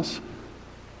 Anyone else?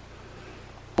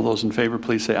 All those in favor,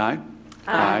 please say aye.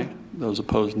 Aye. Those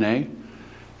opposed, nay.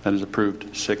 That is approved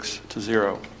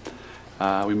 6-0.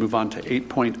 We move on to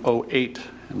 8.08,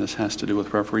 and this has to do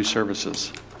with referee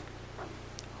services.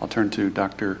 I'll turn to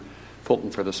Dr. Fulton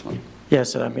for this one.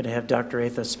 Yes, I'm going to have Dr.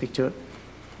 Atha speak to it.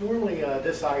 Normally,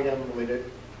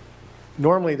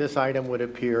 this item would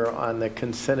appear on the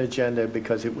consent agenda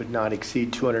because it would not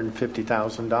exceed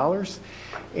 $250,000,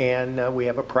 and we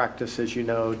have a practice, as you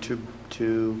know, to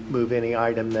move any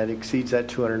item that exceeds that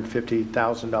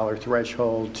 $250,000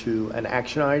 threshold to an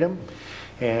action item.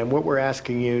 And what we're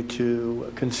asking you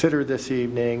to consider this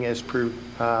evening is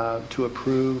to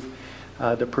approve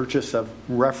the purchase of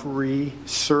referee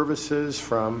services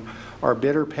from our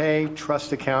bidder pay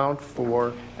trust account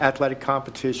for athletic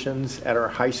competitions at our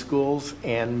high schools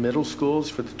and middle schools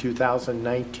for the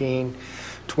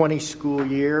 2019-20 school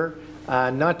year,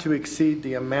 not to exceed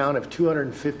the amount of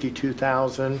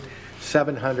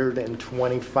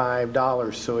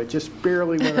 $252,725. So it just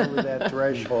barely went over that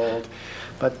threshold.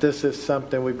 But this is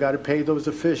something we've got to pay those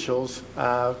officials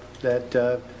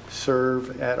that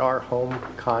serve at our home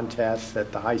contests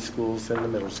at the high schools and the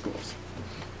middle schools.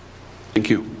 Thank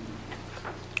you.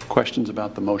 Questions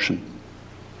about the motion?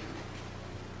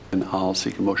 And I'll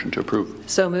seek a motion to approve.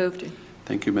 So moved.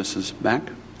 Thank you, Mrs.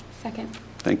 Mack. Second.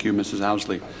 Thank you, Mrs.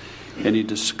 Owsley. Any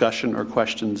discussion or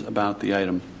questions about the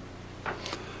item?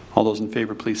 All those in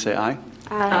favor, please say aye.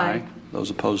 Aye. Those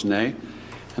opposed, nay.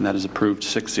 And that is approved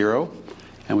 6-0.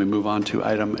 And we move on to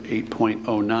item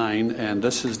 8.09, and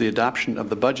this is the adoption of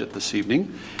the budget this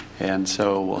evening. And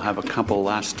so we'll have a couple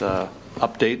last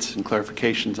updates and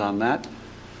clarifications on that.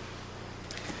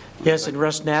 Yes, and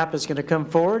Russ Knapp is going to come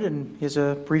forward and he has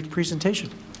a brief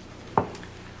presentation.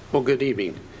 Well, good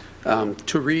evening.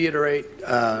 To reiterate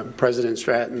President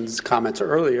Stratton's comments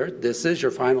earlier, this is your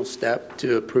final step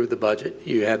to approve the budget.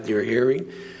 You had your hearing.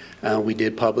 We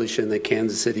did publish in the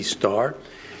Kansas City Star.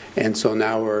 And so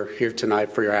now we're here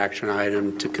tonight for your action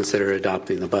item to consider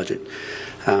adopting the budget.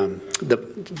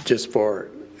 Just for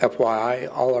FYI,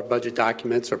 all our budget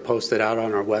documents are posted out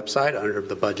on our website under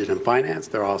the Budget and Finance.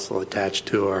 They're also attached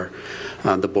to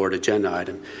the board agenda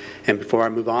item. And before I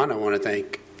move on, I want to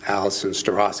thank Allison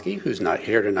Starosky, who's not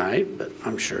here tonight, but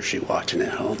I'm sure she's watching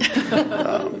at home.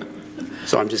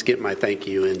 So I'm just getting my thank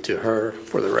you into her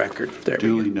for the record. There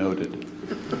Duly noted.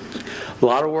 A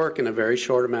lot of work in a very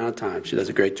short amount of time. She does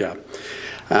a great job.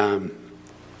 As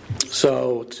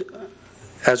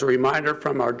a reminder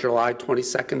from our July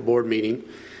 22nd board meeting,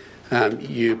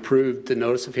 you approved the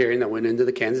notice of hearing that went into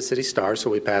the Kansas City Star, so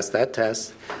we passed that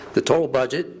test. The total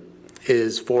budget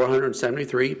is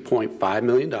 $473.5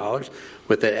 million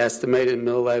with an estimated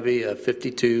mill levy of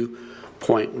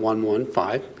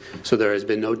 52.115. So there has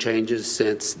been no changes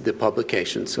since the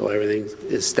publication, so everything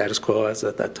is status quo as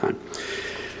at that time.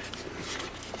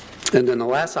 And then the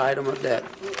last item that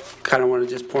kind of want to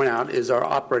just point out is our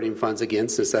operating funds again,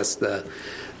 since that's the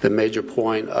major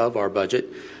point of our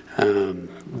budget.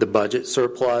 The budget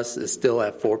surplus is still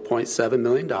at $4.7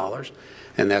 million,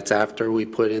 and that's after we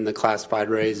put in the classified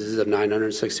raises of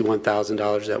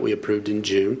 $961,000 that we approved in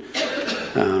June.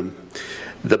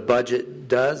 The budget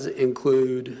does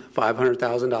include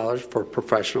 $500,000 for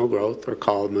professional growth or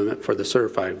call limit for the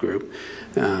certified group.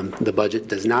 The budget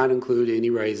does not include any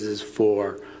raises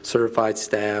for certified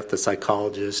staff, the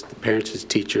psychologist, the parents'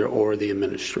 teacher, or the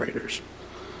administrators.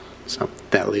 So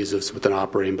that leaves us with an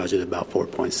operating budget of about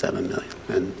 $4.7 million.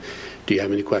 And do you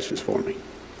have any questions for me?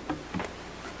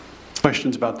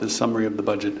 Questions about this summary of the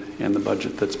budget and the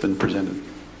budget that's been presented?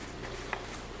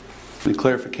 And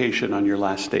clarification on your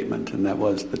last statement, and that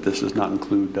was that this does not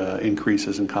include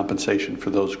increases in compensation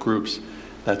for those groups.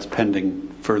 That's pending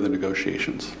further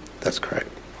negotiations. That's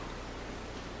correct.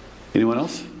 Anyone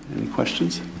else? Any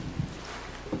questions?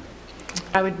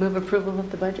 I would move approval of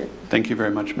the budget. Thank you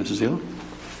very much, Mrs. Elo.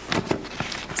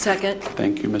 Second.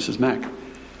 Thank you, Mrs. Mack.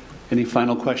 Any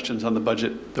final questions on the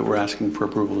budget that we're asking for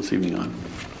approval this evening on?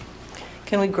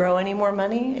 Can we grow any more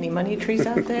money? Any money trees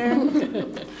out there?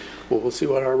 Well, we'll see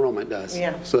what our enrollment does.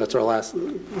 Yeah. So that's our last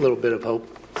little bit of hope.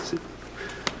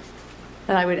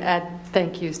 And I would add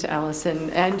thank yous to Allison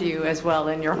and you as well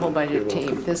and your whole budget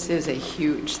team. This is a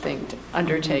huge thing to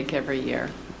undertake every year.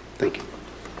 Thank you.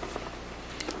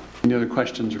 Any other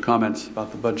questions or comments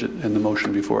about the budget and the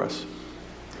motion before us?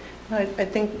 I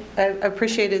think I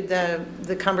appreciated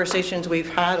the conversations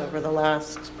we've had over the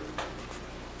last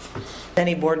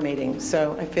many board meetings.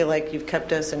 So I feel like you've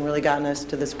kept us and really gotten us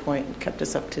to this point and kept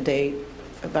us up to date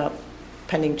about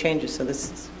pending changes. So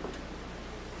this is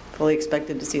fully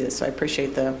expected to see this. So I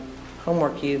appreciate the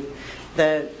homework the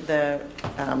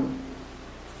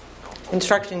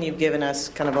instruction you've given us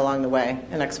kind of along the way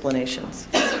and explanations.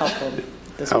 It's helpful at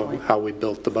this point. How we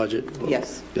built the budget?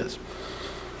 Yes. Yes.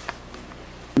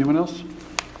 Anyone else?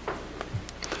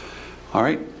 All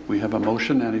right. We have a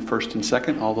motion and a first and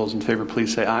second. All those in favor,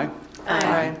 please say aye.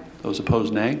 Aye. Those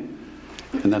opposed, nay.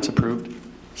 And that's approved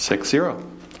 6-0.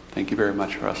 Thank you very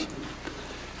much, Russ.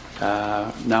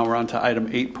 Now we're on to item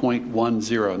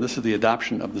 8.10, and this is the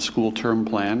adoption of the school term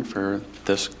plan for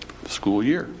this school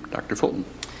year. Dr. Fulton.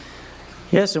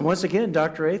 Yes, and once again,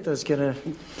 Dr. Atha is going to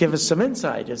give us some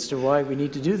insight as to why we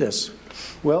need to do this.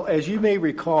 Well, as you may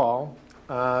recall,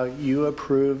 you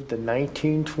approved the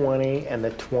 1920 and the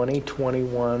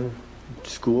 2021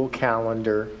 school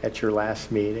calendar at your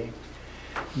last meeting.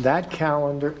 That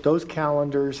calendar, those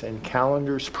calendars and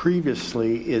calendars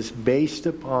previously is based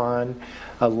upon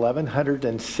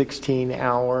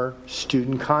 1,116-hour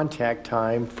student contact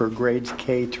time for grades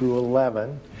K through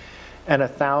 11 and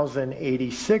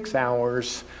 1,086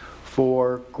 hours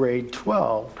for grade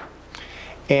 12.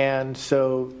 And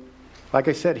so, like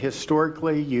I said,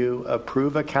 historically, you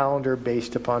approve a calendar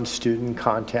based upon student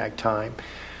contact time.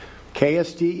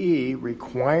 KSDE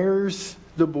requires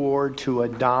the board to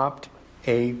adopt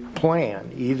a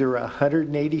plan, either a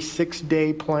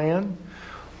 186-day plan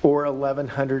or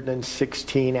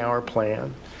 1,116-hour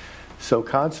plan. So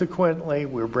consequently,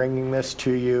 we're bringing this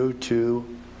to you to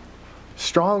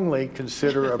strongly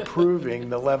consider approving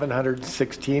the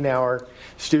 1,116-hour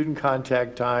student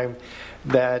contact time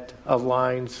that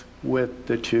aligns with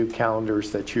the two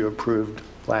calendars that you approved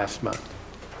last month.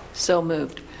 So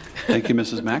moved. Thank you,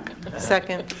 Mrs. Mack.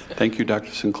 Second. Thank you,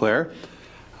 Dr. Sinclair.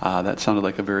 That sounded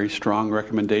like a very strong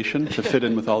recommendation to fit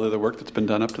in with all the other work that's been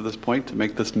done up to this point to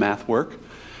make this math work.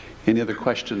 Any other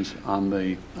questions on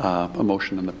the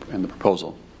motion and the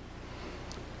proposal?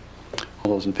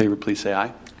 All those in favor, please say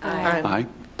aye. Aye. Aye.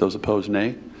 Those opposed,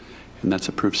 nay. And that's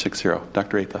approved 6-0.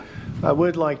 Dr. Atha. I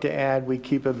would like to add we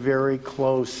keep a very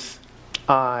close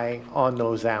eye on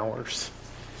those hours.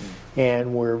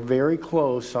 And we're very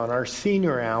close on our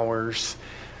senior hours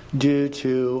due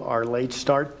to our late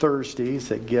start Thursdays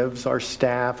that gives our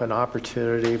staff an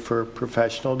opportunity for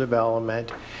professional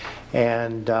development,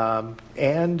 and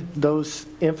those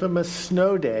infamous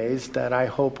snow days that I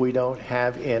hope we don't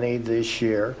have any this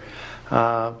year.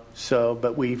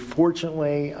 But we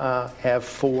fortunately have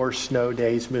 4 snow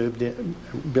days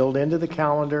built into the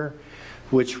calendar,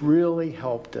 which really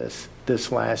helped us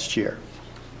this last year.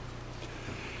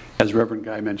 As Reverend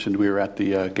Guy mentioned, we were at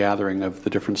the gathering of the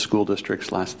different school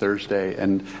districts last Thursday,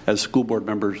 and as school board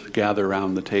members gather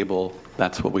around the table,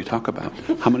 that's what we talk about.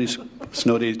 How many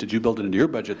snow days did you build into your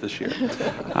budget this year?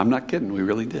 I'm not kidding, we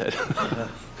really did.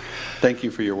 Thank you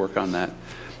for your work on that.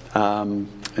 And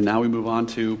now we move on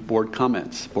to board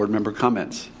comments, board member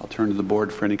comments. I'll turn to the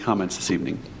board for any comments this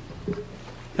evening.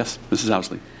 Yes, Mrs.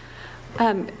 Owsley.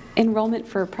 Enrollment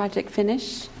for Project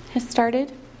Finish has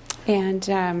started,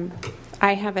 and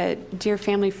I have a dear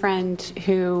family friend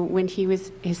who, when he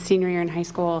was his senior year in high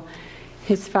school,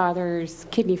 his father's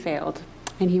kidney failed,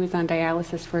 and he was on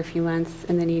dialysis for a few months,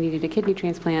 and then he needed a kidney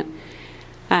transplant,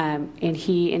 and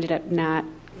he ended up not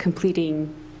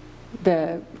completing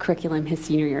the curriculum his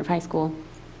senior year of high school.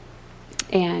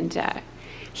 And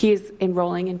he is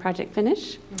enrolling in Project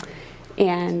Finish,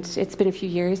 and it's been a few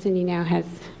years, and he now has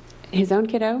his own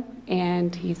kiddo,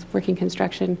 and he's working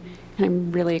construction, and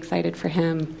I'm really excited for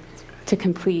him to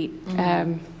complete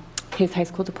his high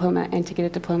school diploma and to get a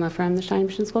diploma from the Shawnee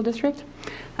Mission School District.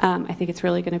 I think it's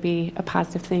really going to be a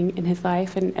positive thing in his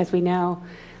life, and as we know,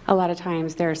 a lot of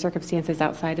times there are circumstances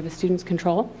outside of a student's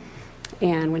control,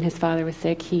 and when his father was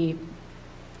sick, he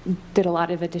did a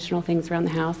lot of additional things around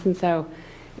the house, and so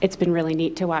it's been really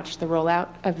neat to watch the rollout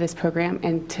of this program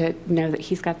and to know that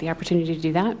he's got the opportunity to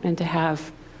do that and to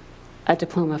have a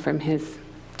diploma from his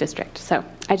district. So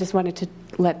I just wanted to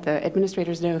let the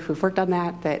administrators know who've worked on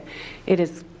that it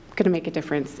is going to make a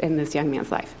difference in this young man's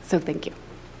life. So thank you.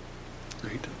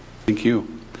 Great. Thank you.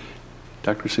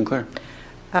 Dr. Sinclair.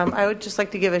 I would just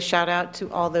like to give a shout out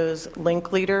to all those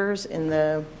link leaders in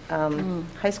the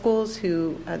high schools,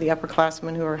 the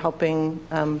upperclassmen who are helping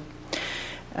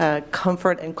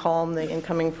comfort and calm the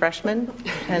incoming freshmen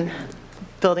and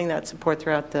building that support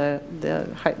throughout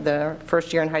the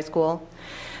first year in high school.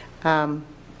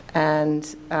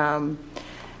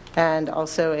 And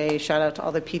also a shout out to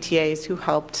all the PTAs who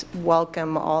helped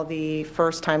welcome all the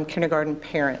first-time kindergarten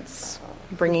parents,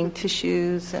 bringing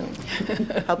tissues and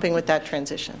helping with that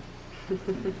transition.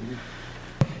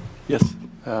 Yes,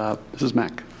 Mrs.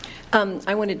 Mack.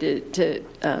 I wanted to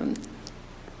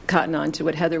cotton on to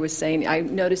what Heather was saying. I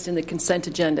noticed in the consent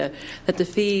agenda that the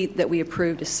fee that we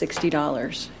approved is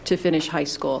 $60 to finish high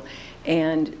school,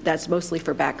 and that's mostly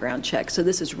for background checks. So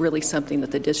this is really something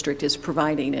that the district is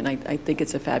providing, and I think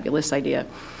it's a fabulous idea.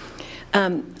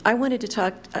 I wanted to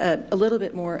talk a little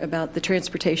bit more about the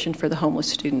transportation for the homeless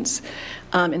students,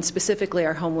 and specifically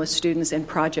our homeless students and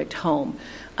Project Home.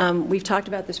 We've talked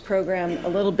about this program a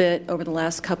little bit over the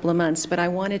last couple of months, but I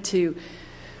wanted to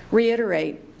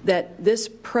reiterate that this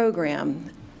program,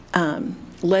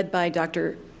 led by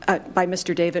Mr.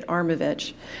 David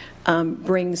Armovich,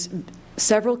 brings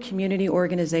several community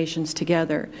organizations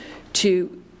together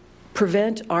to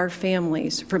prevent our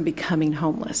families from becoming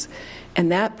homeless.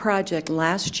 And that project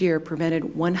last year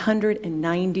prevented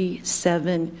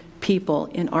 197 people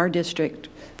in our district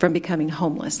from becoming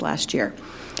homeless last year.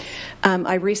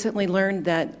 I recently learned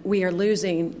that we are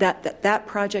losing, that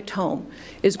Project Home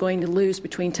is going to lose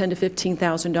between $10,000 to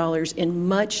 $15,000 in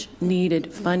much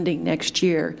needed funding next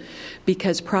year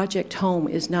because Project Home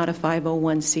is not a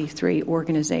 501c3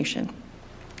 organization.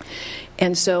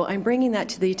 And so I'm bringing that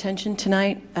to the attention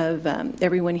tonight of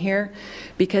everyone here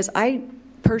because I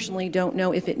personally don't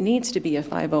know if it needs to be a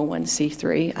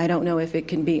 501c3. I don't know if it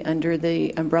can be under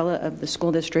the umbrella of the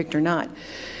school district or not.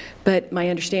 But my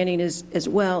understanding is, as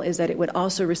well, is that it would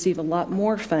also receive a lot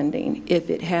more funding if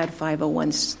it had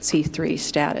 501c3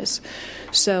 status.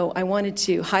 So I wanted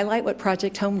to highlight what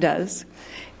Project Home does,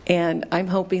 and I'm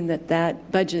hoping that that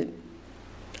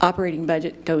operating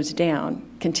budget goes down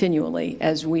continually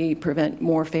as we prevent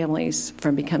more families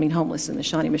from becoming homeless in the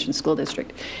Shawnee Mission School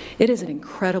District. It is an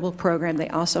incredible program. They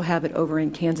also have it over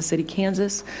in Kansas City,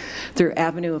 Kansas, through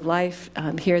Avenue of Life.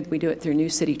 Here we do it through New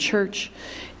City Church,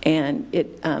 and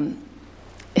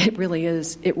it really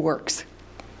is, it works.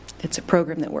 It's a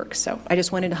program that works. So I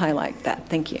just wanted to highlight that.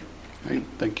 Thank you. Great.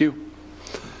 Thank you.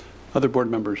 Other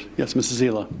board members? Yes, Mrs.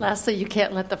 Zila. Lastly, you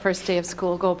can't let the first day of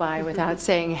school go by without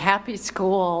saying happy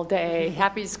school day,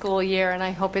 happy school year, and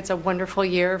I hope it's a wonderful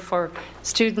year for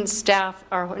students, staff,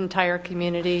 our entire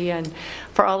community, and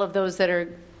for all of those that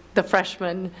are the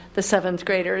freshmen, the seventh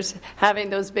graders, having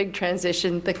those big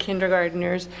transitions, the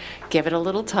kindergartners. Give it a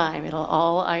little time. It'll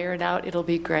all iron out. It'll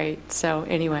be great. So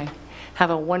anyway, have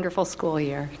a wonderful school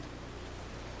year.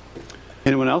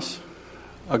 Anyone else?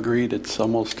 Agreed. It's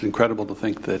almost incredible to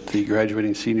think that the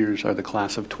graduating seniors are the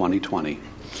class of 2020.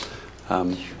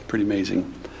 Pretty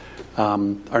amazing.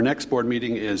 Our next board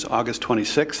meeting is August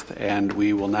 26th, and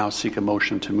we will now seek a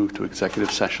motion to move to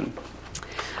executive session.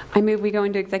 I move we go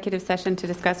into executive session to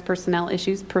discuss personnel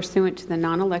issues pursuant to the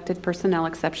non-elected personnel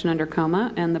exception under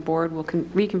COMA, and the board will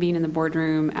reconvene in the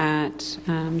boardroom at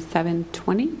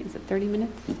 7:20. Is it 30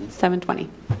 minutes? 7:20.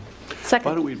 Second.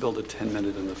 Why don't we build a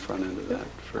 10-minute in the front end of that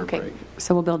for a break?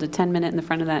 So we'll build a 10-minute in the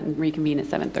front of that and reconvene at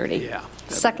 7:30. Yeah.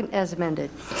 Second as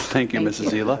amended. Thank you,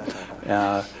 Mrs.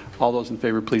 Zila. All those in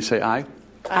favor, please say aye.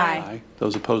 Aye.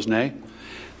 Those opposed, nay.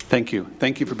 Thank you.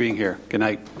 Thank you for being here. Good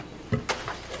night.